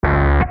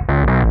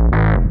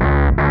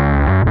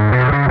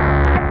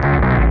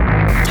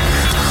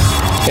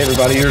Hey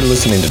everybody, you're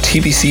listening to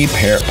TBC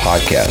Parent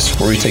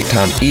Podcast, where we take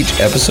time each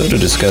episode to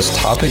discuss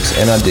topics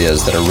and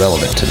ideas that are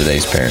relevant to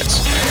today's parents.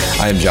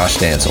 I am Josh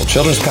Dansel,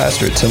 children's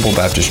pastor at Temple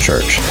Baptist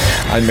Church.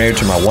 I'm married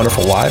to my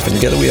wonderful wife, and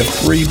together we have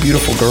 3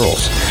 beautiful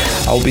girls.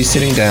 I will be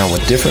sitting down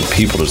with different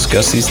people to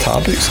discuss these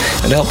topics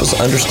and to help us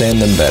understand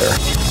them better.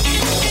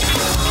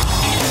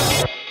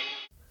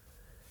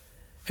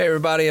 Hey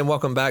everybody, and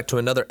welcome back to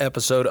another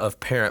episode of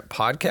Parent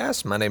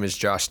Podcast. My name is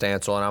Josh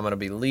Dansel, and I'm going to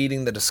be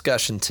leading the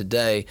discussion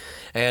today.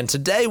 And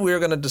today we're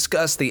going to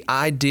discuss the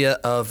idea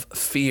of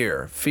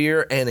fear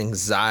and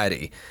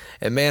anxiety.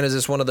 And man, is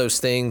this one of those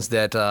things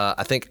that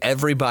I think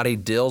everybody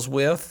deals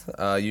with.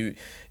 You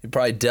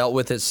probably dealt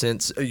with it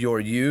since your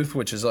youth,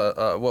 which is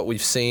what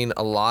we've seen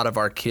a lot of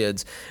our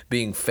kids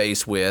being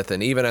faced with.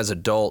 And even as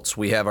adults,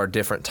 we have our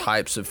different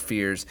types of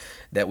fears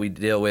that we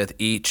deal with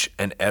each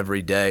and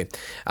every day.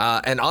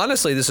 And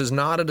honestly, this is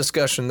not a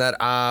discussion that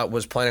I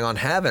was planning on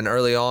having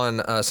early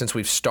on since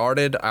we've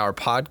started our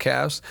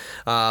podcast.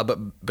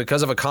 But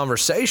because of a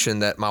conversation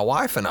that my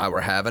wife and I were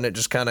having, it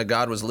just kind of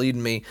God was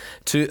leading me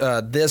to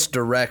this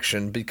direction,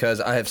 because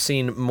I have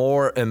seen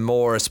more and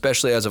more,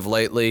 especially as of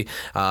lately,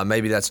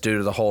 maybe that's due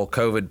to the whole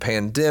COVID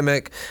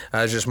pandemic,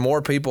 just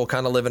more people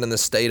kind of living in the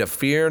state of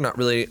fear, not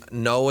really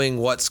knowing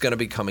what's going to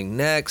be coming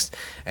next,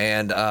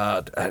 and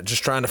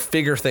just trying to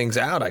figure things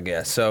out, I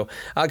guess. So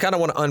I kind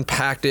of want to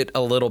unpack it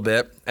a little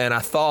bit, and I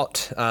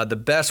thought the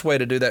best way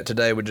to do that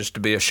today would just to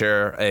be to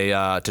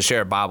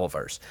share a Bible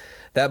verse.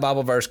 That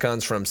Bible verse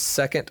comes from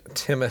 2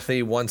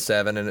 Timothy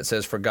 1:7, and it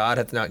says, "For God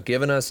hath not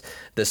given us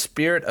the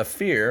spirit of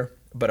fear,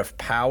 but of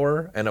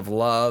power and of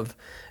love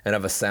and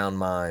of a sound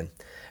mind."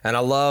 And I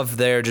love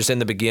there just in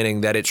the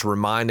beginning that it's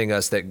reminding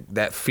us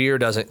that fear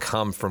doesn't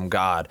come from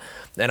God.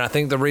 And I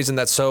think the reason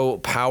that's so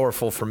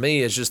powerful for me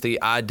is just the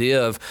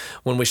idea of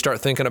when we start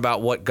thinking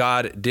about what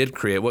God did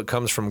create, what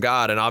comes from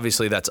God. And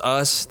obviously that's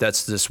us,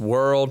 that's this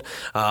world,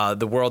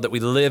 the world that we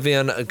live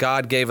in.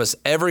 God gave us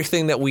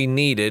everything that we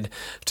needed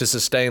to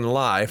sustain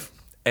life.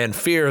 And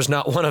fear is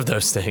not one of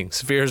those things.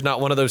 Fear is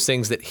not one of those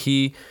things that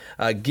He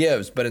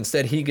gives, but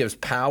instead He gives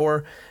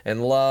power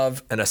and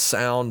love and a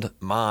sound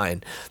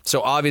mind.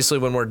 So obviously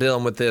when we're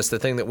dealing with this, the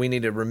thing that we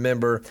need to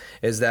remember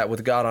is that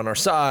with God on our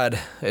side,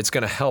 it's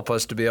going to help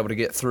us to be able to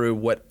get through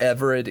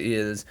whatever it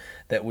is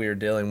that we are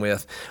dealing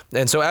with.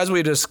 And so as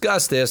we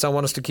discuss this, I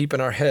want us to keep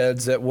in our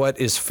heads that what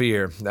is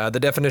fear? The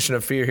definition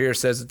of fear here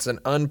says it's an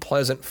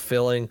unpleasant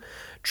feeling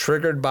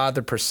triggered by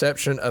the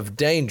perception of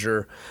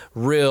danger,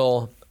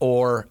 real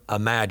or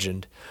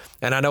imagined.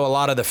 And I know a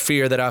lot of the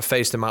fear that I've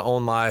faced in my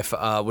own life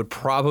would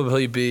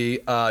probably be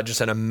just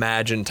an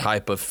imagined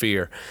type of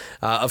fear.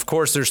 Of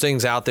course, there's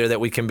things out there that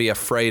we can be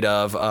afraid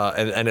of,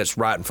 and it's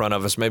right in front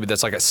of us. Maybe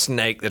that's like a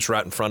snake that's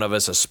right in front of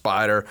us, a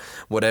spider,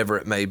 whatever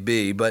it may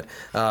be. But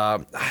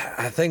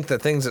I think the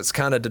things that's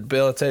kind of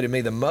debilitated me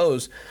the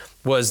most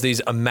was these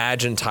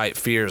imagined type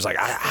fears. Like,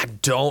 I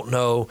don't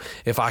know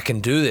if I can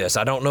do this.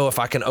 I don't know if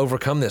I can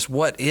overcome this.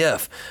 What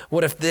if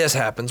this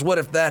happens? What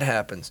if that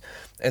happens?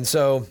 And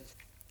so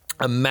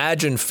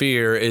imagined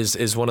fear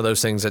is one of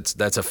those things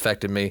that's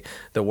affected me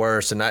the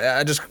worst. And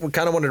I just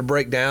kind of wanted to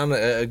break down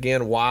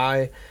again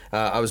why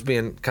I was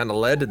being kind of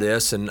led to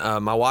this. And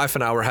my wife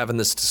and I were having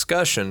this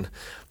discussion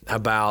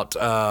about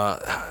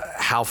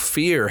how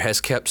fear has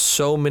kept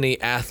so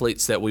many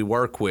athletes that we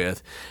work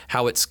with,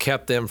 how it's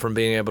kept them from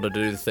being able to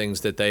do the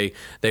things that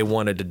they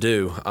wanted to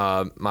do.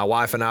 My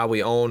wife and I,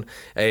 we own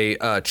a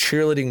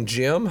cheerleading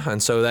gym,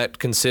 and so that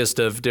consists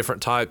of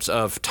different types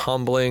of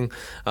tumbling,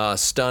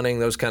 stunning,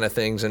 those kind of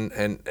things,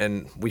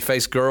 and we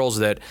face girls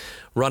that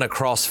run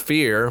across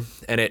fear,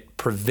 and it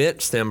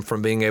prevents them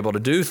from being able to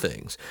do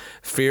things.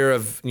 Fear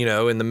of,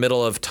 in the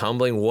middle of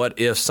tumbling, what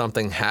if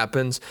something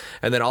happens?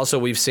 And then also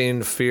we've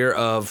seen fear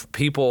of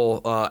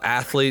people,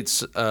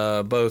 athletes,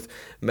 both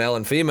male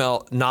and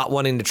female, not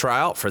wanting to try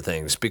out for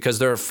things because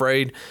they're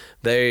afraid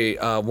they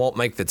won't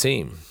make the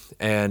team.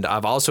 And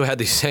I've also had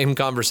these same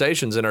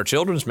conversations in our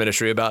children's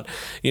ministry about,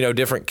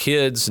 different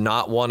kids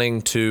not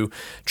wanting to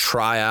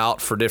try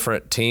out for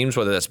different teams,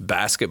 whether that's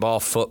basketball,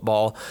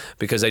 football,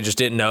 because they just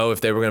didn't know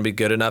if they were going to be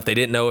good enough. They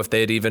didn't know if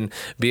they'd even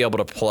be able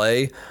to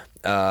play.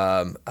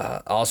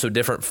 Also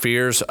different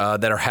fears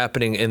that are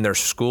happening in their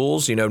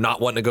schools,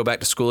 not wanting to go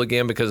back to school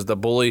again because the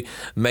bully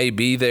may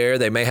be there.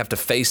 They may have to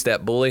face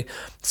that bully.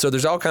 So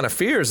there's all kind of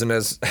fears. And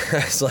as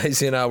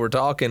Lacey and I were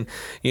talking,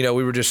 we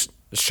were just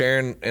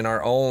sharing in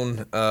our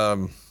own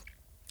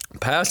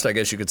past, I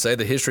guess you could say,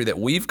 the history that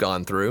we've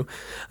gone through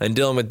and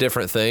dealing with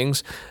different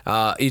things.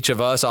 Each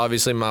of us,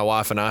 obviously, my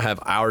wife and I have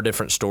our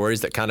different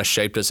stories that kind of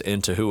shaped us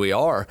into who we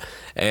are.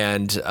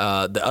 And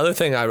the other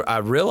thing I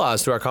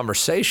realized through our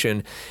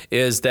conversation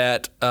is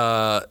that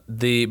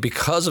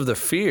because of the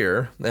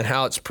fear and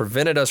how it's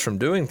prevented us from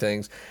doing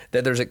things,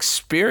 that there's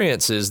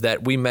experiences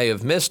that we may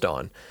have missed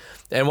on.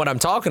 And what I'm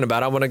talking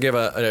about, I want to give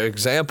an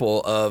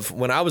example of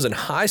when I was in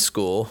high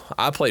school,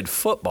 I played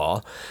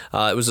football.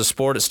 It was a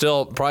sport. It's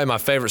still probably my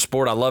favorite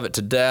sport. I love it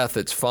to death.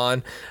 It's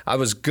fun. I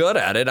was good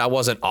at it. I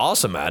wasn't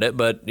awesome at it,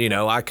 but,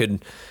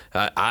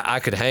 I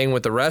could hang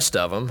with the rest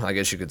of them, I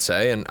guess you could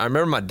say. And I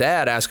remember my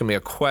dad asking me a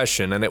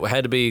question, and it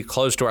had to be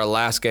close to our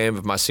last game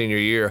of my senior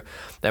year.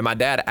 And my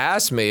dad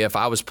asked me if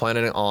I was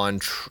planning on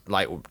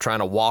trying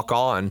to walk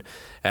on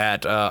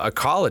at a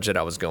college that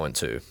I was going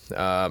to.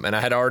 And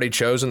I had already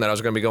chosen that I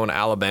was going to be going to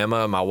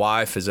Alabama. My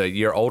wife is a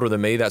year older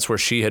than me. That's where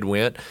she had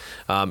went.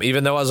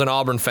 Even though I was an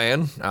Auburn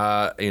fan,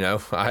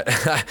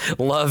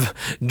 love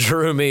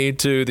drew me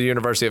to the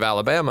University of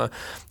Alabama.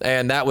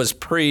 And that was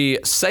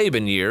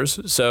pre-Saban years.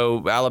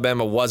 So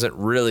Alabama wasn't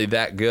really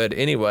that good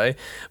anyway.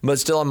 But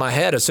still in my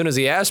head, as soon as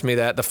he asked me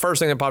that, the first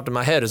thing that popped in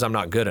my head is I'm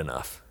not good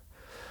enough.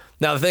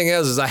 Now, the thing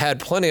is I had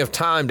plenty of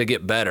time to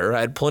get better. I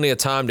had plenty of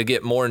time to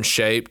get more in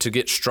shape, to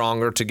get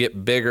stronger, to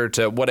get bigger,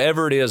 to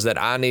whatever it is that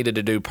I needed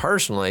to do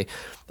personally.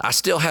 I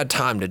still had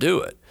time to do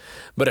it.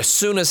 But as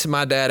soon as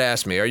my dad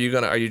asked me, are you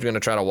gonna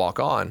try to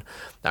walk on?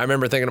 I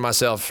remember thinking to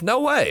myself,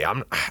 no way,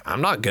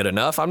 I'm not good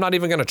enough. I'm not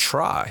even gonna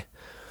try.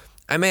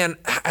 And man,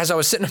 as I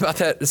was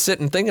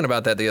sitting thinking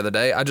about that the other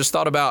day, I just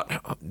thought about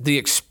the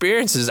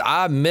experiences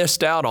I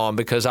missed out on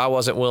because I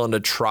wasn't willing to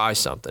try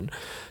something,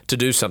 to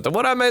do something.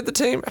 Would I made the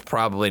team?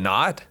 Probably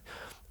not.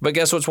 But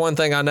guess what's one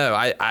thing I know?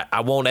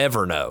 I won't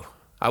ever know.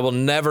 I will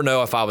never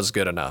know if I was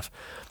good enough.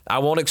 I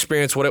won't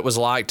experience what it was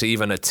like to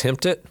even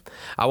attempt it.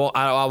 I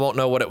won't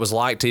know what it was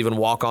like to even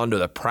walk onto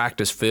the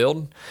practice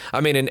field.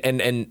 I mean,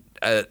 and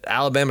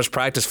Alabama's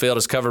practice field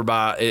is covered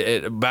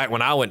by, back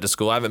when I went to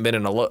school, I haven't been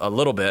in a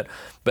little bit,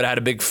 but it had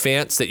a big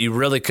fence that you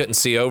really couldn't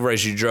see over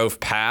as you drove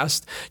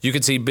past. You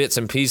could see bits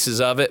and pieces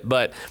of it,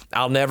 but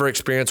I'll never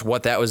experience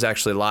what that was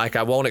actually like.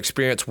 I won't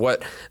experience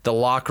what the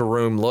locker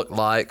room looked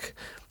like.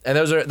 And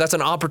that's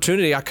an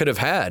opportunity I could have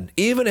had.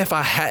 Even if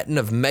I hadn't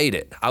have made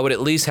it, I would at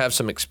least have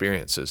some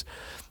experiences.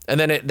 And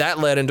then that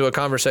led into a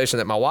conversation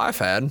that my wife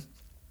had.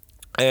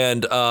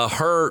 And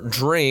her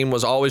dream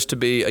was always to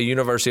be a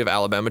University of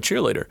Alabama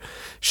cheerleader.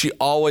 She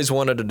always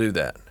wanted to do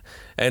that.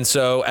 And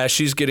so as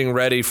she's getting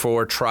ready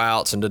for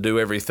tryouts and to do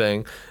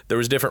everything, there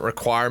was different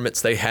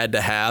requirements they had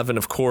to have. And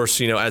of course,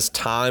 as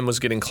time was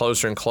getting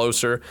closer and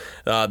closer,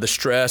 the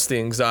stress, the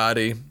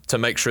anxiety to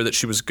make sure that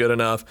she was good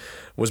enough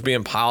was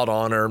being piled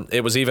on her.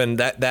 It was even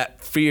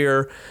that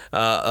fear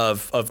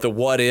of the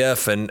what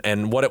if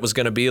and what it was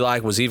going to be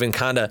like was even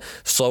kind of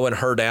slowing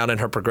her down in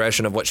her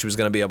progression of what she was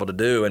going to be able to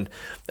do. And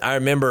I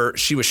remember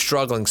she was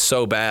struggling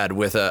so bad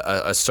with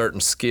a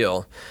certain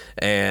skill.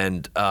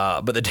 And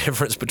but the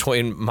difference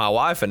between my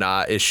wife and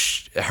I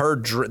is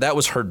that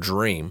was her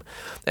dream.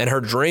 And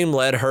her dream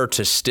led her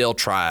to still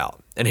try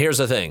out. And here's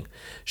the thing.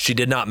 She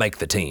did not make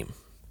the team.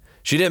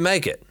 She didn't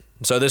make it.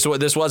 So this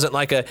wasn't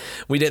like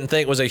we didn't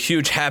think was a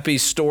huge happy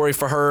story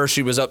for her.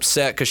 She was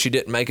upset because she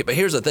didn't make it. But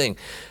here's the thing.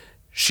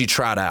 She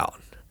tried out.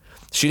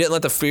 She didn't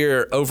let the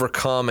fear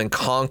overcome and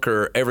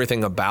conquer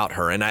everything about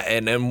her.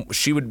 And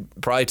she would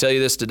probably tell you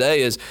this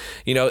today is,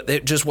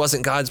 it just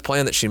wasn't God's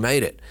plan that she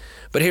made it.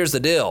 But here's the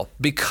deal.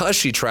 Because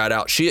she tried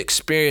out, she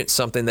experienced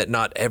something that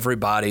not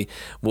everybody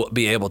will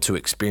be able to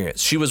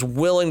experience. She was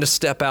willing to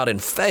step out in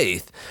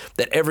faith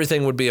that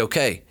everything would be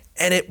okay.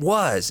 And it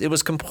was. It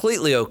was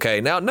completely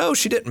okay. Now, no,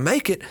 she didn't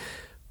make it,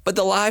 but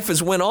the life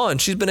has went on.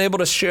 She's been able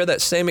to share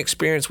that same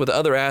experience with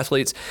other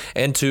athletes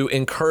and to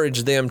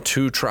encourage them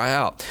to try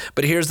out.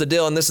 But here's the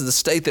deal, and this is the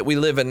state that we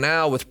live in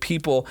now with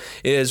people,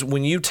 is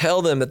when you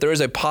tell them that there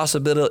is a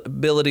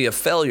possibility of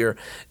failure,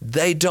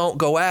 they don't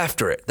go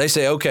after it. They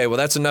say, okay, well,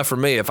 that's enough for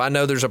me. If I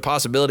know there's a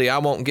possibility I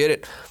won't get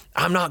it,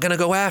 I'm not going to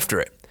go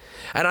after it.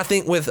 And I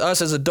think with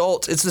us as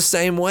adults, it's the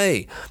same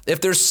way. If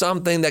there's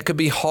something that could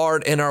be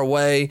hard in our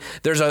way,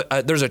 there's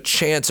a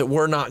chance that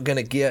we're not going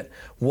to get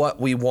what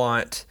we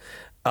want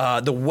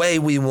the way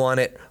we want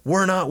it,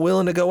 we're not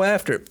willing to go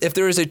after it. If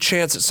there is a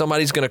chance that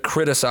somebody's going to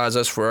criticize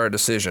us for our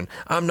decision,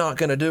 I'm not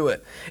going to do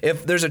it.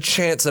 If there's a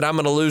chance that I'm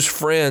going to lose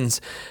friends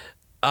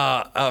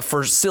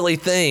for silly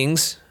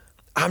things,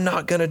 I'm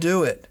not going to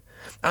do it.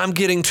 I'm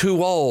getting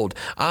too old.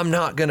 I'm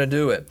not going to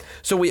do it.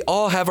 So we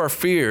all have our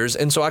fears.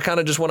 And so I kind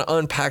of just want to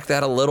unpack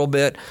that a little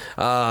bit.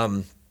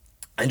 And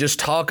just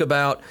talk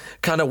about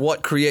kind of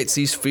what creates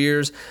these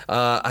fears.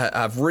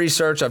 I've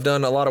researched, I've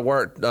done a lot of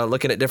work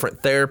looking at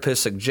different therapists,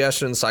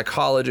 suggestions,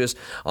 psychologists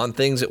on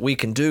things that we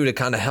can do to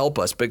kind of help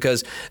us.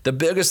 Because the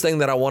biggest thing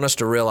that I want us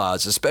to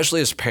realize, especially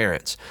as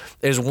parents,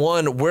 is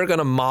one, we're going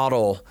to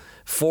model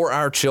for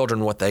our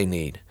children what they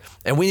need.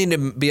 And we need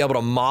to be able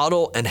to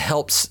model and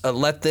help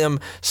let them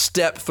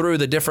step through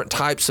the different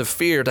types of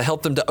fear to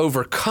help them to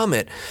overcome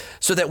it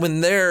so that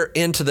when they're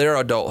into their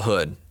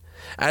adulthood,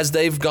 as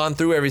they've gone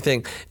through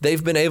everything,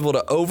 they've been able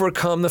to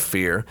overcome the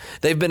fear.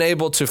 They've been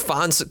able to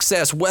find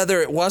success,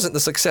 whether it wasn't the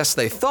success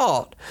they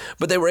thought,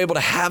 but they were able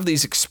to have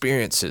these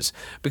experiences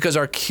because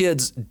our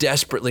kids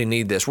desperately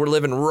need this. We're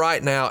living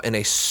right now in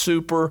a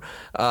super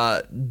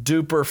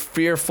duper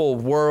fearful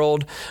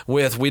world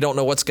with, we don't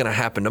know what's going to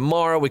happen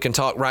tomorrow. We can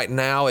talk right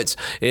now. It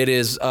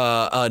is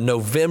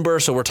November,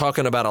 so we're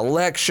talking about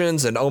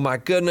elections and, oh my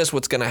goodness,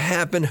 what's going to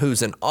happen?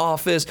 Who's in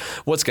office?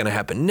 What's going to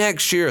happen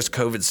next year? Is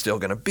COVID still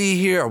going to be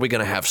here? Are we going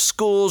to have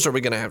schools? Are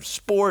we going to have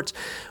sports?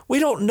 We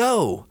don't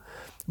know.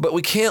 But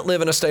we can't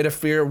live in a state of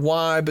fear.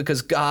 Why?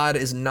 Because God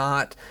is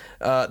not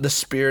the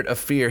spirit of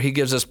fear. He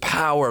gives us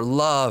power,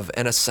 love,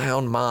 and a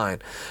sound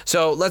mind.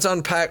 So let's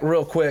unpack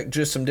real quick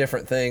just some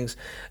different things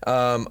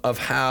of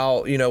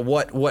how,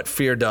 what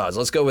fear does.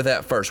 Let's go with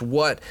that first.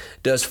 What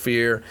does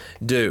fear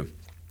do?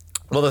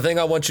 Well, the thing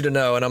I want you to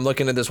know, and I'm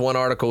looking at this one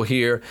article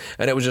here,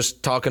 and it was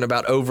just talking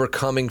about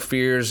overcoming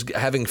fears,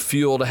 having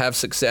fuel to have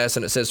success.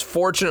 And it says,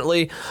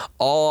 fortunately,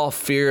 all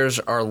fears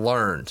are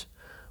learned.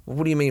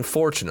 What do you mean,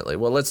 fortunately?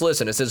 Well, let's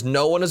listen. It says,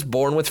 no one is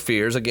born with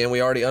fears. Again,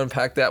 we already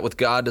unpacked that with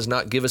God does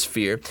not give us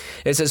fear.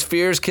 It says,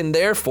 fears can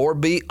therefore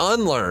be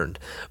unlearned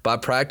by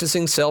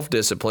practicing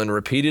self-discipline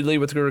repeatedly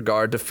with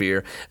regard to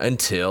fear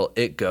until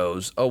it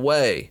goes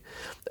away.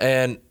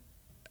 And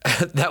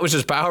that was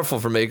just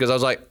powerful for me because I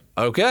was like,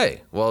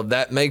 okay, well,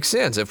 that makes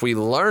sense. If we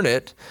learn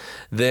it,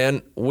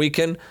 then we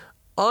can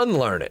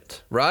unlearn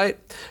it, right?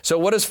 So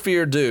what does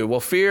fear do? Well,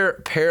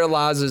 fear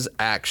paralyzes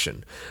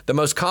action. The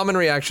most common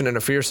reaction in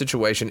a fear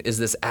situation is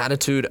this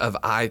attitude of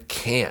I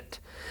can't.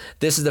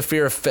 This is the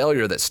fear of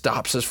failure that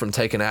stops us from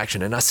taking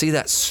action. And I see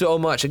that so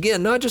much.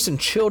 Again, not just in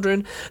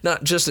children,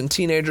 not just in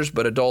teenagers,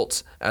 but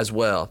adults as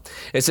well.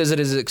 It says it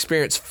is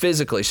experienced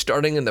physically,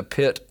 starting in the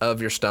pit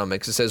of your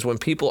stomachs. It says when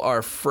people are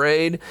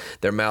afraid,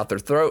 their mouth or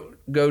throat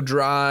go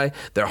dry,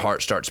 their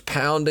heart starts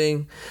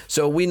pounding.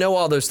 So we know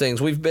all those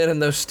things. We've been in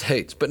those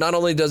states. But not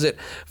only does it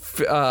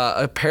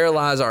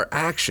paralyze our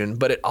action,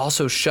 but it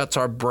also shuts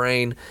our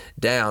brain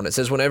down. It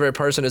says whenever a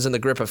person is in the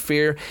grip of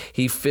fear,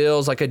 he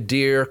feels like a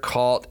deer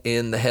caught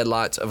in the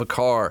headlights of a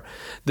car.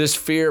 This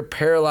fear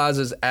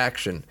paralyzes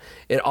action.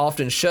 It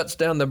often shuts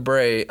down the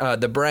brain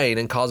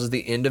and causes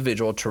the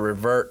individual to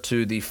revert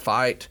to the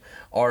fight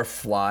or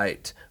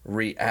flight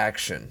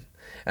reaction.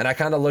 And I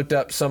kind of looked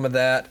up some of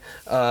that.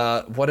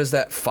 What is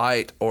that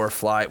fight or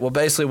flight? Well,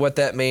 basically what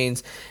that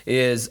means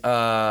is,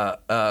 let's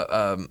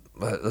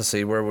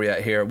see, where are we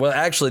at here? Well,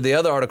 actually, the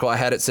other article I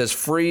had, it says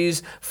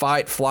freeze,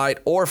 fight, flight,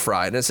 or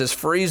fright. And it says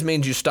freeze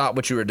means you stop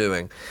what you were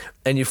doing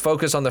and you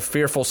focus on the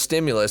fearful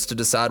stimulus to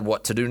decide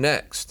what to do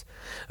next.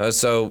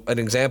 So an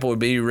example would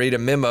be you read a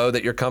memo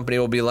that your company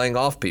will be laying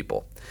off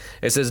people.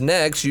 It says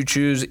next, you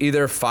choose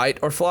either fight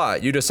or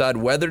flight. You decide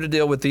whether to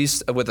deal with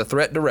a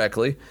threat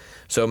directly.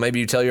 So maybe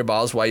you tell your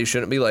boss why you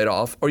shouldn't be laid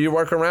off, or you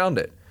work around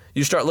it.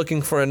 You start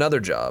looking for another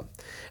job.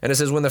 And it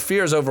says when the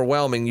fear is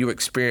overwhelming, you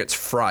experience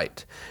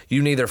fright.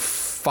 You neither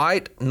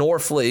fight nor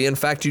flee. In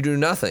fact, you do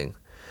nothing.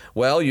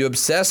 Well, you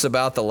obsess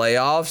about the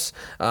layoffs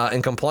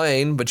and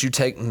complain, but you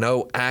take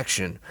no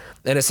action.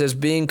 And it says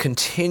being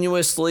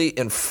continuously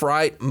in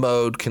fright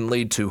mode can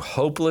lead to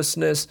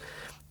hopelessness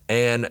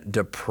and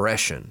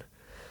depression.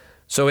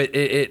 So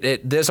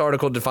this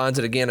article defines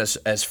it again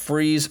as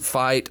freeze,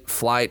 fight,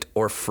 flight,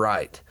 or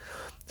fright.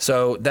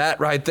 So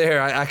that right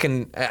there, I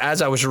can,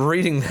 as I was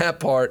reading that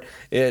part,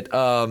 it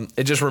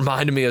just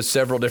reminded me of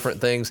several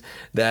different things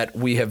that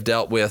we have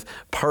dealt with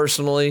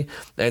personally.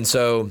 And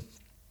so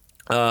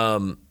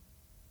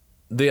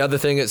the other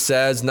thing it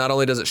says, not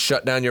only does it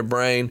shut down your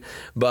brain,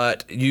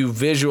 but you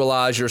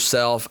visualize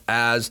yourself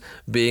as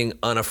being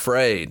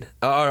unafraid.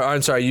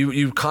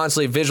 You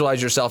constantly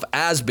visualize yourself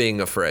as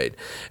being afraid.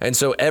 And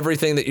so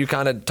everything that you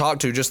kind of talk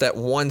to, just that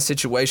one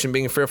situation,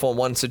 being fearful in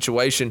one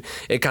situation,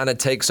 it kind of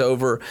takes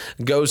over,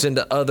 goes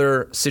into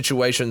other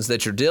situations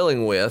that you're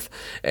dealing with,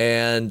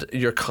 and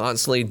you're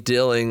constantly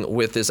dealing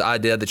with this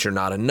idea that you're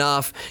not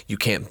enough, you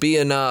can't be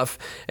enough,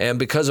 and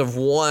because of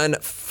one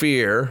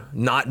fear,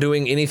 not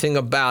doing anything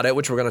about it,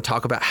 which we're going to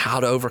talk about how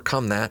to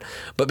overcome that.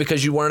 But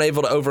because you weren't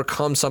able to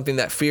overcome something,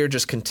 that fear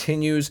just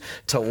continues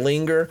to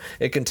linger.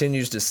 It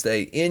continues to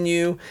stay in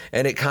you,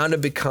 and it kind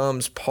of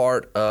becomes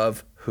part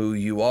of who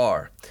you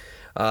are.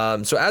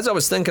 So as I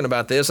was thinking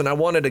about this, and I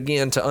wanted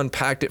again to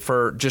unpack it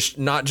for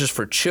not just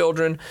for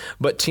children,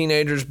 but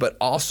teenagers, but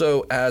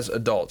also as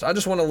adults. I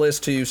just want to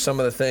list to you some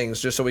of the things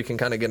just so we can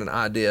kind of get an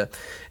idea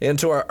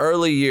into our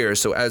early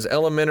years. So as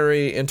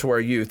elementary into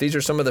our youth, these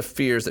are some of the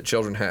fears that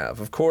children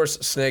have. Of course,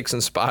 snakes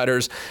and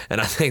spiders,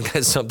 and I think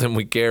that's something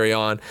we carry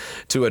on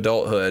to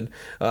adulthood.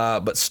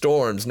 But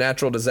storms,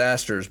 natural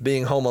disasters,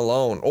 being home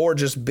alone, or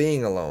just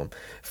being alone.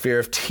 Fear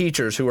of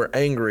teachers who are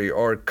angry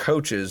or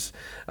coaches.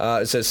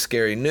 It says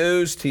scary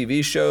news,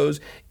 TV shows,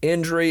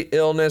 injury,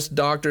 illness,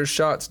 doctors,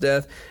 shots,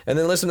 death. And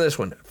then listen to this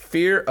one,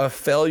 fear of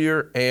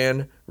failure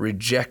and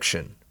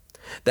rejection.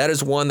 That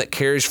is one that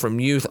carries from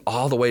youth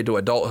all the way to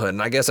adulthood.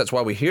 And I guess that's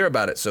why we hear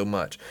about it so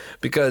much,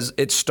 because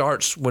it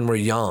starts when we're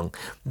young.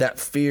 That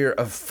fear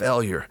of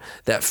failure,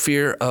 that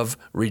fear of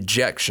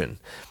rejection.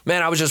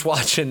 Man, I was just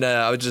watching,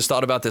 I just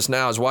thought about this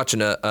now. I was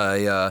watching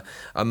a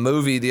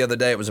movie the other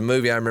day. It was a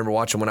movie I remember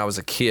watching when I was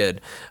a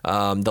kid,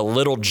 The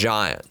Little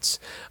Giants.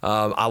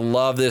 I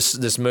love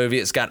this movie.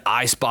 It's got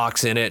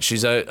Icebox in it.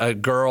 She's a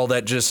girl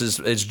that just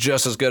is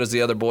just as good as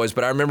the other boys.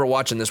 But I remember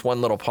watching this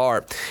one little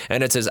part,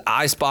 and it says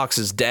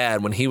Icebox's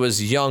dad, when he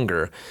was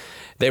younger,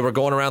 they were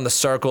going around the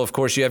circle. Of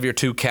course, you have your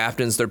two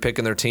captains. They're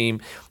picking their team,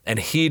 and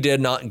he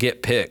did not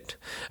get picked.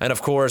 And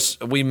of course,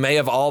 we may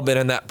have all been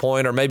in that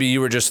point, or maybe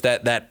you were just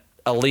that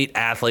elite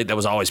athlete that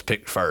was always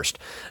picked first.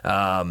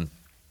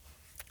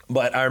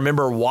 But I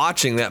remember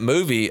watching that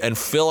movie and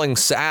feeling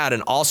sad,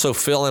 and also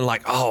feeling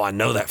like, oh, I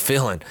know that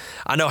feeling.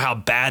 I know how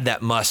bad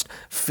that must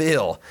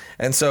feel.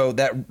 And so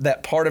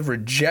that part of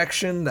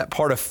rejection, that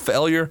part of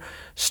failure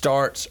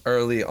starts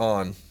early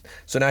on.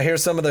 So now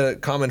here's some of the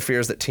common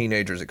fears that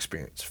teenagers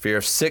experience. Fear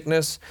of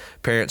sickness,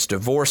 parents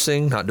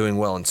divorcing, not doing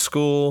well in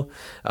school,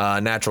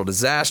 natural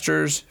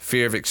disasters,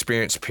 fear of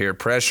experienced peer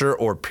pressure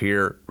or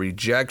peer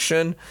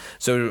rejection.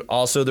 So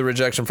also the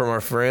rejection from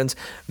our friends.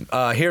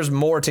 Here's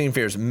more teen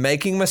fears.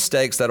 Making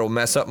mistakes that will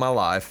mess up my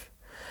life,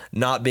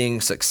 not being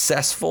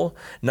successful,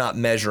 not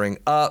measuring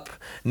up,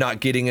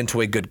 not getting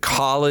into a good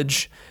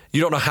college. You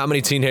don't know how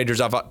many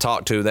teenagers I've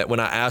talked to that when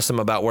I asked them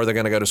about where they're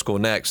going to go to school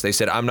next, they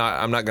said, I'm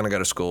not going to go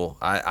to school.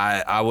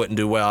 I wouldn't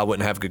do well. I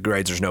wouldn't have good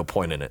grades. There's no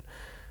point in it.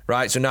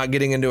 Right? So not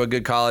getting into a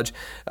good college.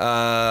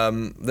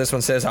 This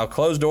one says, I'll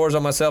close doors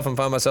on myself and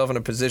find myself in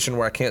a position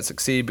where I can't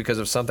succeed because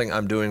of something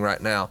I'm doing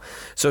right now.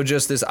 So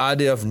just this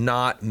idea of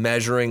not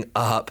measuring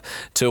up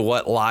to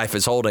what life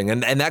is holding.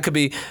 And that could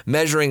be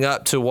measuring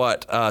up to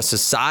what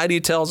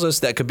society tells us.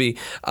 That could be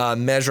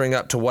measuring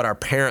up to what our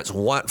parents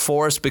want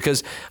for us.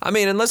 Because, I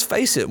mean, and let's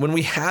face it, when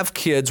we have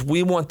kids,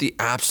 we want the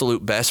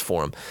absolute best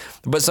for them.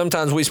 But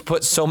sometimes we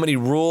put so many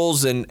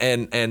rules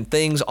and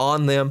things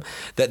on them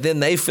that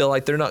then they feel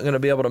like they're not going to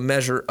be able to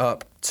measure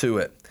up to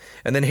it.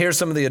 And then here's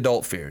some of the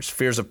adult fears.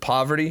 Fears of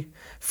poverty,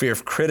 fear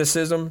of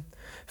criticism,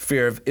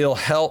 fear of ill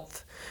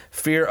health,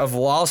 fear of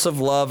loss of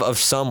love of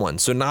someone.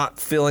 So not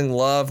feeling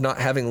love, not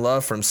having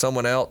love from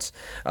someone else,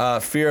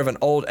 fear of an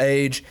old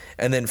age,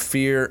 and then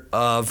fear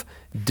of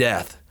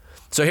death.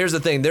 So here's the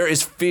thing, there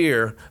is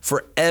fear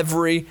for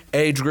every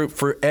age group,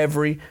 for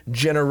every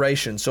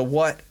generation. So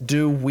what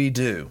do we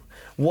do?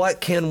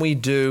 What can we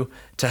do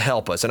to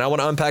help us? And I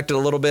want to unpack it a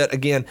little bit.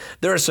 Again,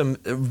 there are some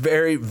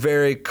very,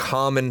 very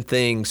common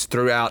things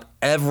throughout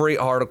every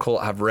article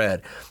I've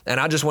read. And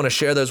I just want to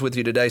share those with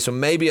you today. So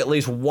maybe at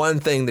least one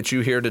thing that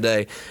you hear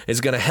today is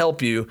going to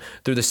help you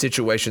through the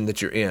situation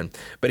that you're in.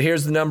 But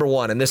here's the number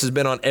one, and this has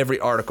been on every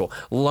article.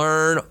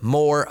 Learn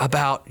more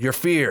about your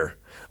fear.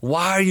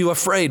 Why are you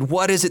afraid?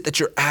 What is it that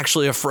you're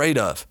actually afraid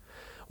of?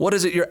 What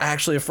is it you're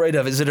actually afraid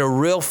of? Is it a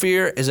real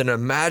fear? Is it an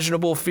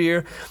imaginable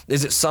fear?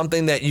 Is it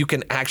something that you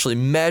can actually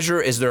measure?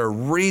 Is there a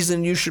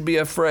reason you should be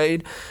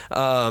afraid?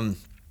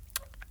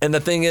 And the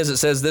thing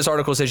is, this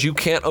article says you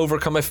can't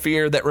overcome a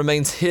fear that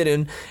remains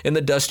hidden in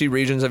the dusty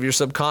regions of your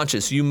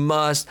subconscious. You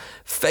must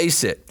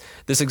face it.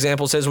 This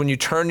example says when you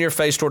turn your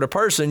face toward a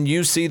person,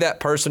 you see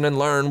that person and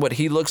learn what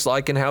he looks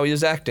like and how he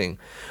is acting.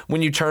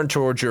 When you turn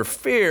towards your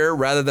fear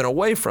rather than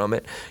away from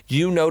it,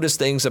 you notice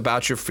things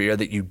about your fear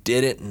that you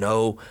didn't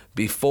know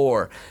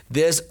before.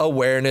 This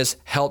awareness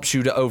helps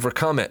you to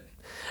overcome it.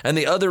 And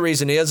the other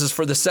reason is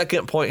for the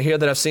second point here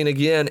that I've seen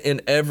again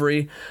in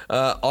every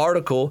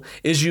article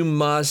is you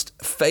must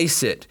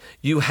face it.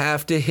 You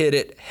have to hit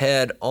it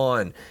head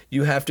on.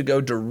 You have to go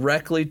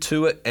directly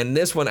to it. And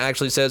this one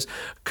actually says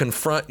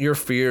confront your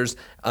fears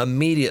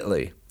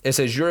immediately. It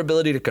says your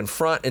ability to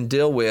confront and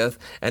deal with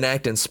and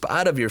act in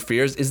spite of your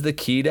fears is the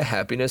key to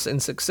happiness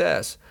and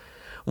success.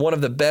 One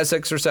of the best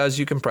exercises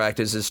you can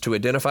practice is to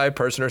identify a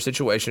person or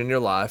situation in your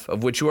life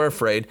of which you are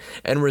afraid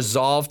and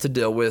resolve to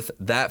deal with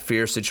that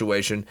fear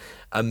situation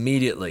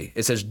immediately.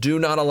 It says, do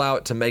not allow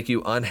it to make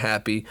you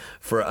unhappy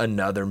for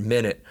another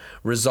minute.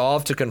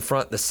 Resolve to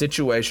confront the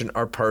situation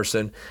or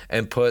person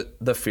and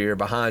put the fear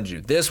behind you.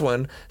 This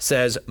one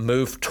says,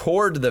 move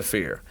toward the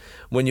fear.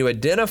 When you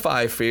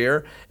identify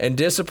fear and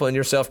discipline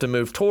yourself to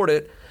move toward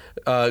it,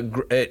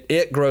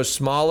 it grows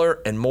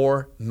smaller and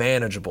more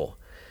manageable.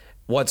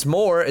 What's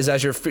more is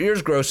as your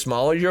fears grow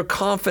smaller, your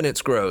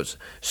confidence grows.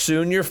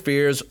 Soon your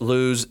fears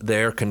lose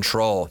their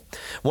control.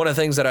 One of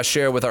the things that I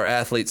share with our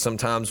athletes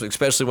sometimes,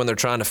 especially when they're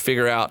trying to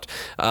figure out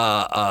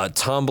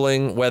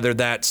tumbling, whether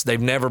that's they've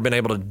never been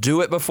able to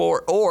do it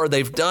before or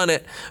they've done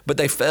it, but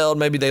they failed,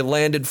 maybe they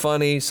landed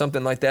funny,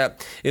 something like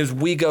that, is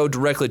we go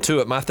directly to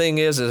it. My thing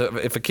is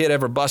if a kid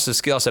ever busts a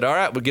skill, I said, all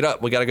right, we get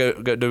up, we got to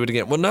go do it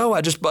again. Well, no,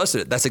 I just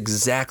busted it. That's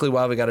exactly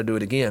why we got to do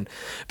it again.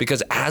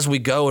 Because as we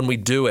go and we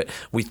do it,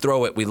 we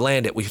throw it, we land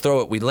land it, we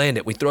throw it, we land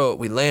it, we throw it,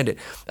 we land it.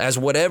 As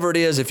whatever it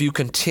is, if you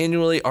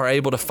continually are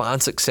able to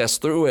find success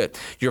through it,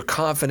 your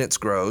confidence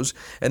grows,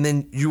 and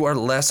then you are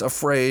less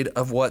afraid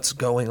of what's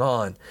going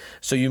on.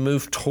 So you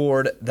move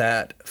toward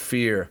that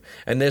fear.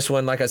 And this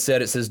one, like I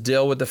said, it says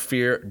deal with the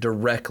fear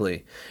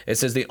directly. It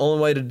says the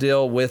only way to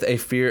deal with a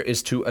fear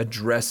is to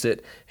address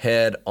it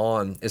head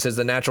on. It says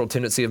the natural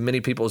tendency of many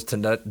people is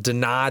to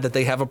deny that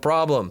they have a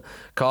problem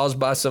caused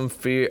by some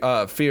fear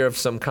of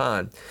some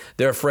kind.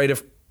 They're afraid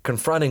of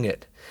confronting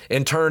it.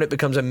 In turn, it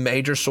becomes a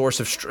major source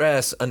of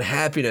stress,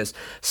 unhappiness,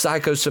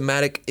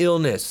 psychosomatic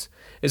illness.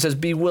 It says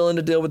be willing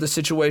to deal with the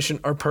situation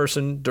or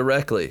person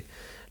directly.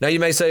 Now you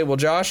may say, well,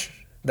 Josh,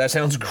 that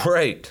sounds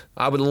great.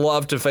 I would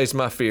love to face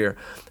my fear,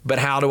 but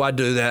how do I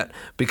do that?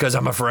 Because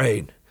I'm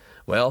afraid.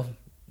 Well,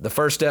 the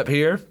first step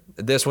here,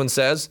 this one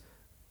says,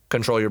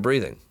 control your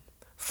breathing.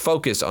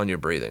 Focus on your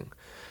breathing.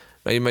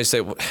 Now you may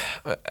say, well,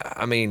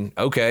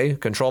 okay,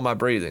 control my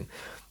breathing.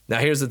 Now,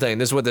 here's the thing.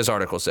 This is what this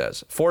article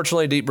says.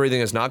 Fortunately, deep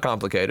breathing is not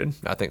complicated.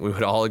 I think we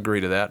would all agree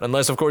to that.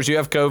 Unless, of course, you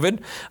have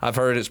COVID. I've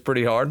heard it's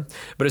pretty hard.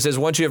 But it says,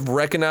 once you have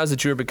recognized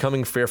that you are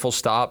becoming fearful,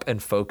 stop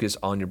and focus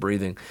on your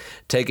breathing.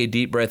 Take a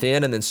deep breath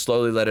in and then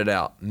slowly let it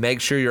out. Make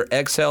sure your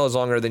exhale is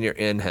longer than your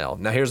inhale.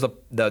 Now, here's the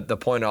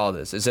point of all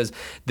this. It says,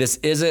 this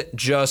isn't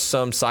just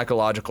some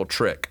psychological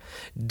trick.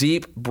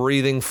 Deep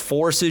breathing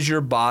forces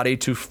your body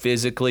to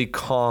physically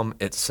calm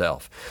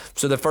itself.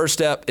 So the first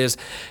step is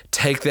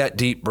take that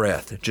deep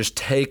breath. Just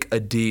take a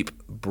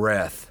deep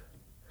breath.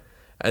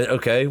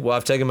 Okay, well,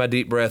 I've taken my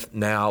deep breath.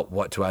 Now,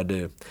 what do I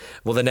do?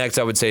 Well, the next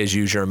I would say is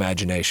use your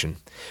imagination.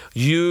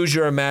 Use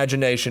your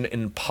imagination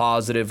in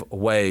positive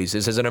ways.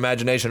 It says an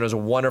imagination is a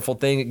wonderful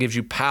thing. It gives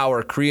you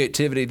power,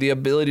 creativity, the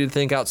ability to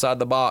think outside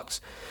the box.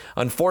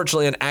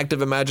 Unfortunately, an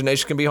active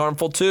imagination can be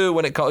harmful too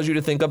when it causes you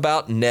to think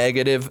about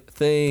negative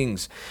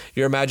things.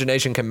 Your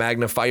imagination can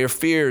magnify your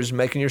fears,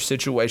 making your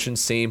situation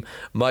seem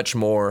much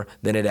more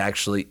than it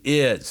actually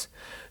is.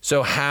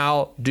 So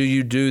how do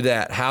you do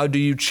that? How do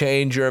you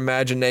change your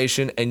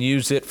imagination and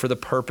use it for the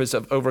purpose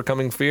of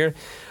overcoming fear?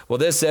 Well,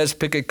 this says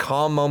pick a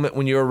calm moment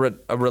when you're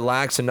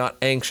relaxed and not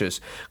anxious.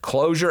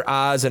 Close your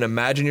eyes and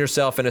imagine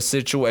yourself in a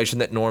situation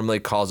that normally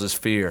causes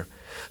fear.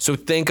 So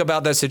think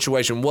about that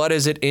situation. What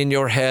is it in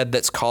your head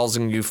that's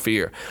causing you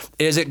fear?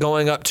 Is it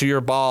going up to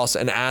your boss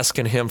and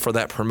asking him for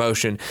that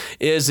promotion?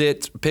 Is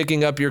it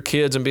picking up your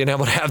kids and being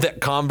able to have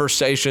that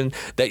conversation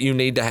that you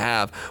need to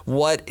have?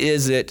 What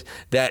is it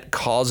that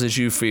causes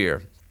you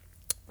fear?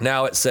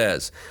 Now it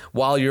says,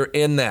 while you're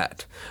in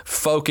that,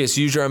 focus,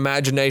 use your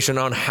imagination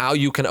on how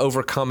you can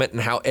overcome it and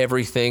how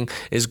everything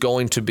is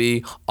going to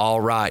be all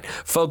right.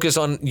 Focus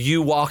on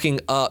you walking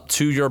up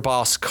to your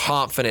boss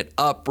confident,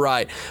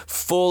 upright,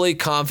 fully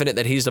confident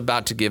that he's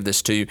about to give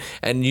this to you.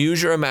 And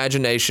use your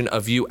imagination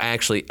of you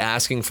actually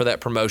asking for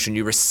that promotion,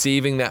 you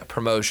receiving that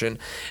promotion,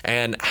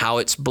 and how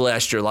it's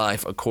blessed your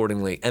life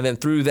accordingly. And then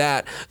through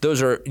that,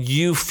 those are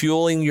you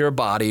fueling your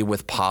body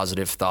with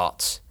positive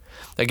thoughts.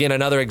 Again,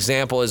 another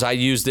example is I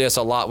use this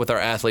a lot with our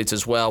athletes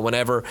as well.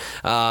 Whenever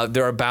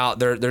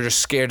they're just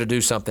scared to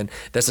do something.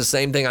 That's the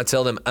same thing I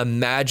tell them.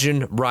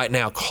 Imagine right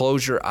now,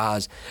 close your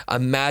eyes.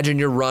 Imagine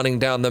you're running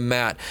down the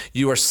mat.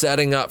 You are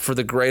setting up for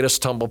the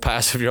greatest tumble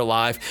pass of your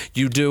life.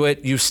 You do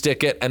it, you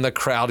stick it, and the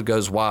crowd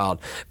goes wild.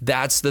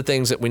 That's the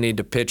things that we need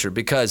to picture,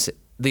 because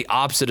the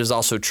opposite is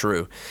also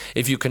true.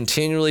 If you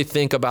continually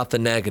think about the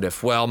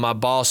negative, well, my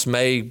boss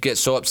may get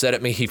so upset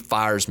at me, he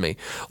fires me.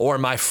 Or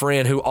my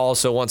friend who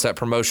also wants that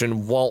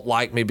promotion won't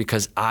like me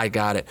because I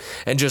got it.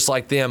 And just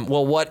like them,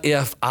 well, what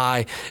if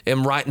I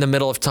am right in the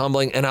middle of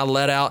tumbling and I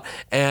let out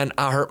and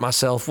I hurt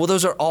myself? Well,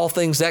 those are all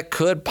things that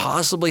could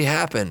possibly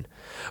happen.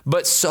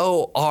 But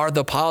so are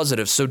the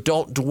positives. So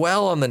don't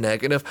dwell on the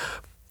negative.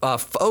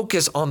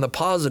 Focus on the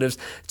positives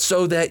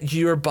so that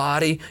your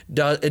body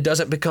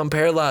doesn't become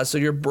paralyzed, so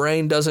your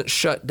brain doesn't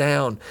shut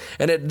down.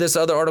 And this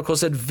other article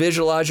said,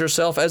 visualize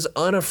yourself as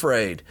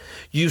unafraid.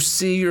 You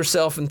see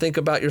yourself and think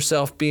about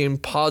yourself being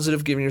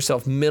positive, giving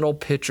yourself mental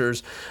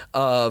pictures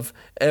of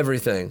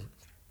everything.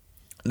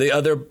 The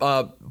other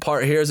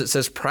part here is it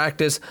says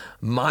practice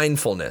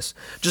mindfulness.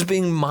 Just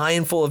being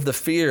mindful of the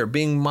fear,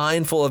 being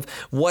mindful of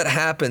what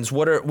happens,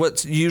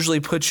 what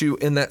usually puts you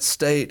in that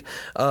state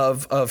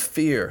of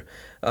fear.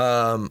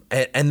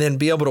 And then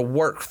be able to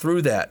work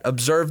through that.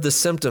 Observe the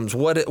symptoms.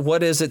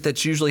 What is it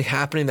that's usually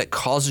happening that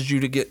causes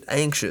you to get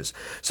anxious,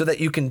 so that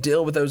you can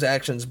deal with those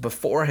actions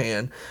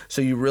beforehand,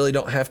 so you really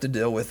don't have to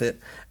deal with it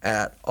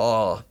at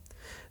all.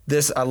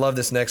 I love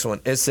this next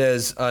one. It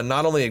says,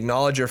 not only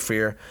acknowledge your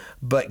fear,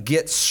 but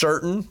get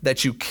certain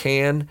that you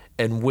can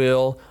and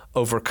will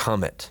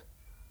overcome it.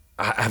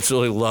 I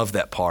absolutely love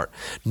that part.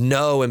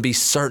 Know and be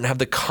certain, have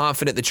the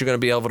confidence that you're going to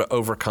be able to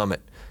overcome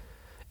it.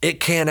 It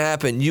can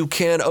happen. You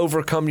can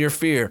overcome your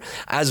fear.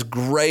 As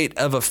great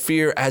of a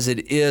fear as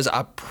it is,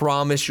 I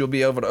promise you'll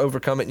be able to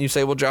overcome it. And you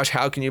say, well, Josh,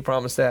 how can you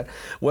promise that?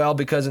 Well,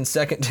 because in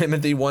 2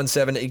 Timothy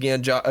 1:7,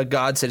 again,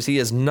 God says he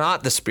is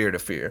not the spirit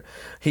of fear.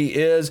 He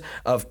is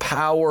of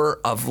power,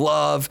 of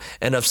love,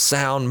 and of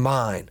sound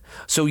mind.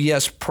 So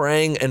yes,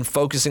 praying and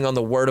focusing on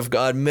the word of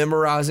God,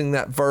 memorizing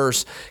that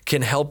verse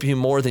can help you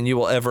more than you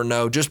will ever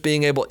know. Just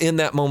being able in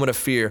that moment of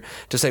fear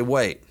to say,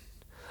 wait,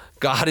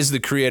 God is the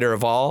creator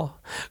of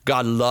all.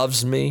 God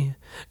loves me.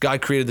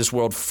 God created this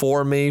world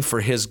for me, for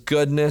his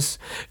goodness.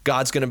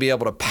 God's going to be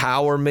able to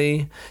power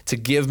me, to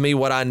give me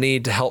what I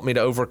need to help me to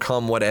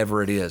overcome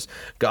whatever it is.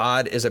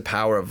 God is a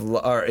power of,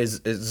 or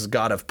is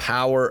God of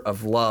power,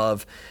 of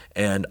love,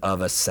 and of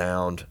a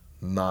sound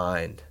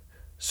mind.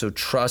 So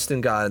trust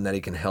in God and that he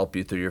can help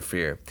you through your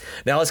fear.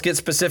 Now let's get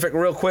specific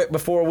real quick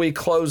before we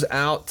close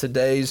out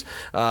today's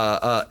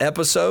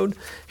episode.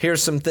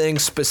 Here's some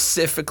things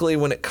specifically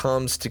when it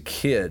comes to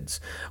kids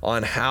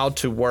on how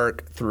to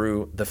work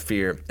through the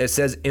fear. It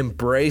says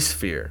embrace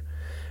fear.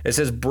 It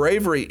says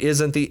bravery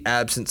isn't the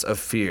absence of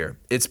fear.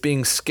 It's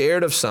being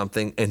scared of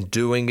something and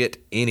doing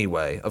it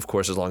anyway, of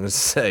course, as long as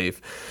it's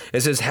safe. It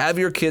says have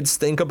your kids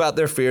think about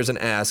their fears and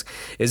ask,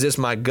 is this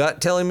my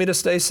gut telling me to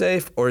stay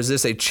safe, or is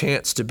this a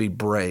chance to be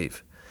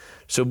brave?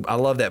 So I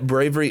love that.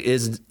 Bravery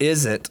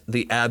isn't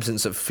the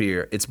absence of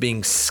fear. It's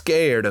being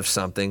scared of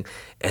something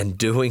and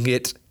doing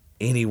it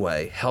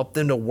anyway. Help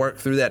them to work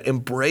through that,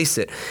 embrace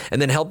it,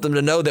 and then help them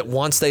to know that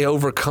once they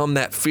overcome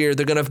that fear,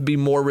 they're going to be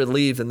more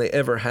relieved than they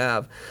ever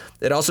have.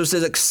 It also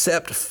says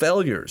accept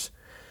failures.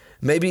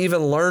 Maybe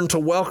even learn to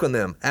welcome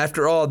them.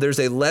 After all, there's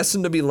a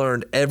lesson to be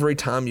learned every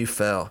time you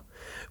fail.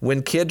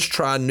 When kids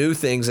try new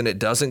things and it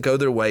doesn't go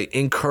their way,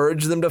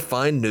 encourage them to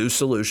find new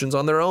solutions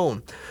on their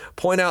own.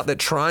 Point out that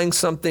trying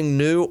something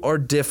new or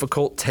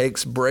difficult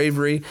takes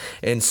bravery,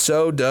 and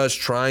so does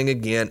trying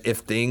again if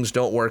things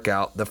don't work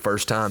out the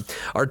first time.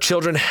 Our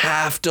children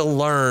have to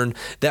learn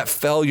that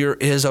failure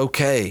is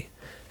okay.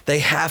 They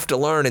have to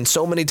learn. And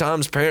so many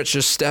times parents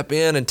just step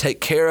in and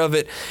take care of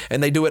it,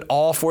 and they do it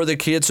all for the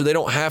kids so they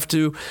don't have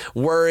to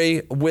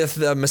worry with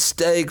the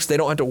mistakes. They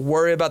don't have to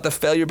worry about the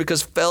failure,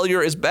 because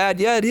failure is bad.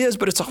 Yeah, it is,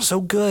 but it's also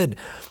good.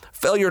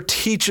 Failure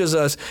teaches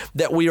us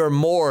that we are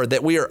more,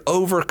 that we are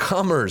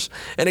overcomers.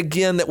 And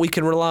again, that we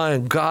can rely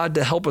on God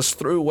to help us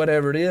through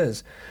whatever it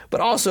is.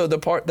 But also the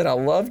part that I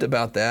loved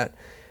about that,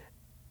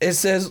 it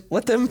says,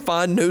 let them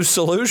find new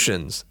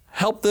solutions.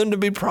 Help them to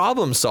be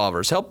problem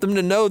solvers. Help them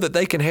to know that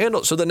they can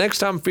handle it. So the next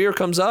time fear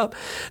comes up,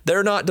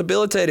 they're not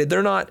debilitated.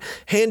 They're not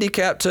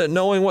handicapped to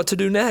knowing what to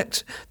do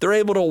next. They're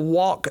able to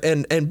walk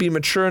and be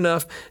mature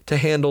enough to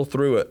handle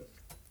through it.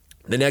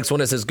 The next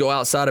one, it says, go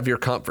outside of your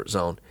comfort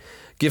zone.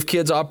 Give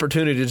kids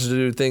opportunities to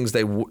do things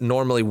they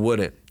normally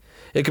wouldn't.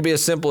 It could be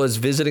as simple as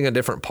visiting a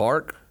different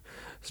park,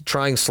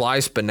 trying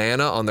sliced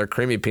banana on their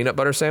creamy peanut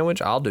butter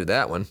sandwich. I'll do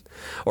that one.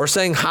 Or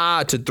saying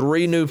hi to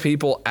 3 new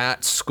people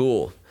at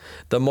school.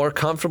 The more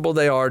comfortable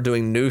they are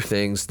doing new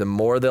things, the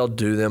more they'll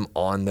do them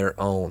on their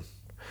own.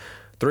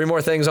 3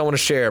 more things I want to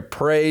share.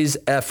 Praise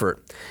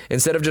effort.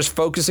 Instead of just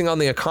focusing on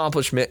the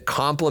accomplishment,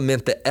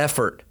 compliment the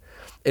effort.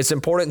 It's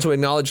important to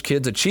acknowledge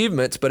kids'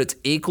 achievements, but it's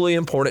equally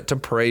important to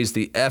praise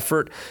the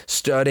effort,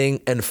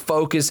 studying, and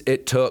focus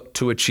it took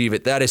to achieve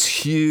it. That is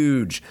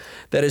huge.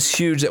 That is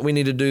huge that we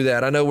need to do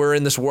that. I know we're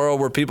in this world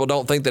where people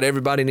don't think that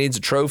everybody needs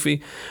a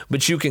trophy,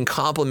 but you can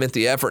compliment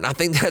the effort. And I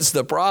think that's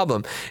the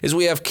problem, is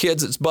we have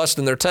kids that's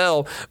busting their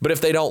tail, but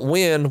if they don't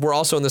win, we're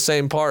also in the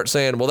same part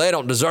saying, well, they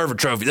don't deserve a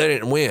trophy. They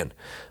didn't win.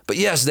 But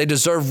yes, they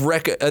deserve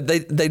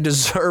they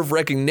deserve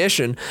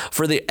recognition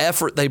for the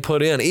effort they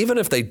put in, even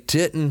if they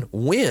didn't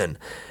win,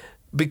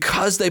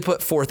 because they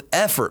put forth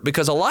effort,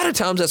 because a lot of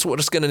times that's what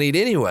it's going to need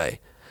anyway.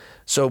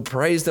 So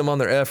praise them on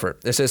their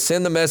effort. It says,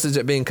 send the message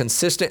that being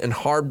consistent and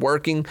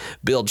hardworking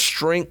builds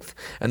strength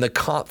and the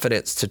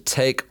confidence to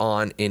take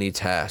on any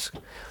task.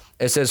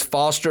 It says,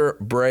 foster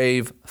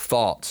brave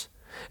thoughts.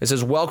 It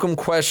says, welcome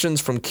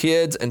questions from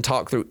kids and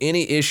talk through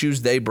any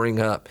issues they bring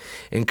up.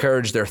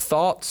 Encourage their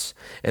thoughts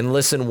and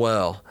listen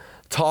well.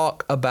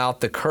 Talk about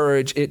the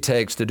courage it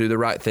takes to do the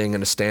right thing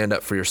and to stand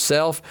up for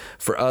yourself,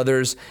 for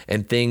others,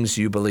 and things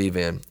you believe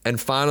in. And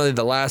finally,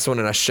 the last one,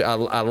 and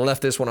I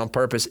left this one on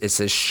purpose, it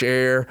says,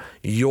 share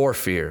your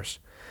fears.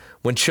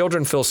 When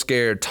children feel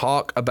scared,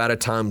 talk about a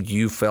time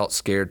you felt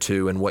scared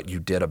too and what you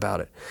did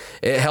about it.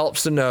 It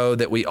helps to know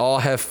that we all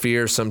have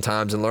fears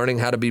sometimes, and learning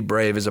how to be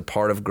brave is a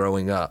part of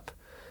growing up.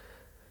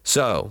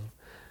 So,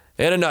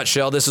 in a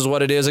nutshell, this is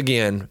what it is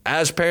again.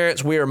 As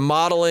parents, we are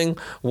modeling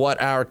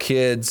what our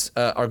kids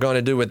are going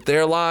to do with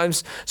their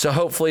lives. So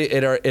hopefully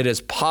it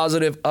is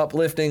positive,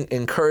 uplifting,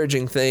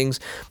 encouraging things.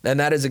 And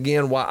that is,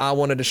 again, why I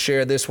wanted to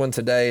share this one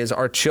today, is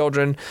our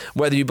children,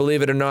 whether you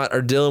believe it or not,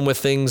 are dealing with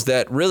things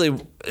that really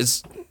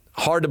is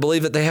hard to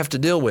believe that they have to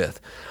deal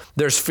with.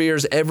 There's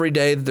fears every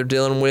day that they're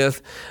dealing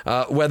with,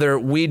 whether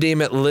we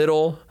deem it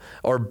little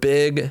or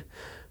big.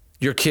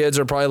 Your kids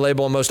are probably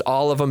labeled almost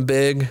all of them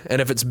big,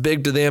 and if it's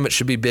big to them, it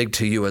should be big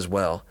to you as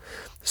well.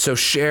 So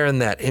sharing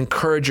that,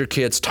 encourage your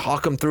kids,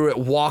 talk them through it,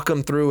 walk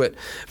them through it,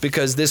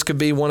 because this could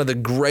be one of the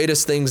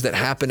greatest things that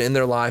happen in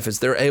their life is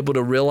they're able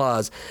to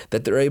realize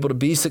that they're able to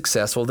be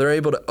successful. They're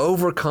able to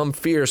overcome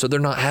fear so they're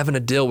not having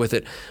to deal with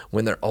it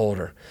when they're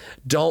older.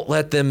 Don't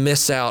let them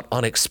miss out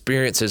on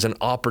experiences and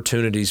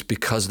opportunities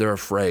because they're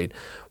afraid.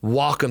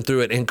 Walk them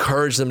through it,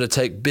 encourage them to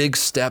take big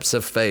steps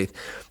of faith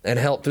and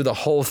help through the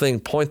whole thing,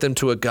 point them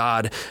to a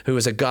God who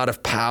is a God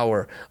of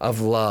power, of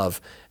love,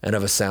 and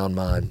of a sound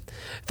mind.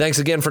 Thanks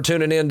again for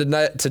tuning in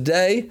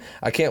today.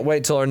 I can't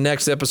wait till our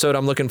next episode.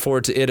 I'm looking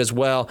forward to it as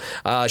well.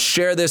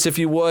 Share this if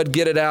you would,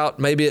 get it out.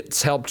 Maybe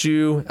it's helped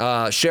you.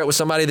 Share it with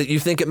somebody that you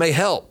think it may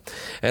help.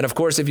 And of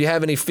course, if you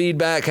have any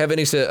feedback, have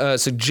any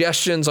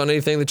suggestions on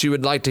anything that you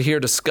would like to hear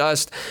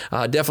discussed,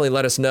 definitely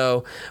let us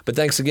know. But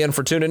thanks again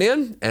for tuning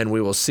in, and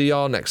we will see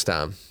y'all next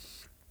time.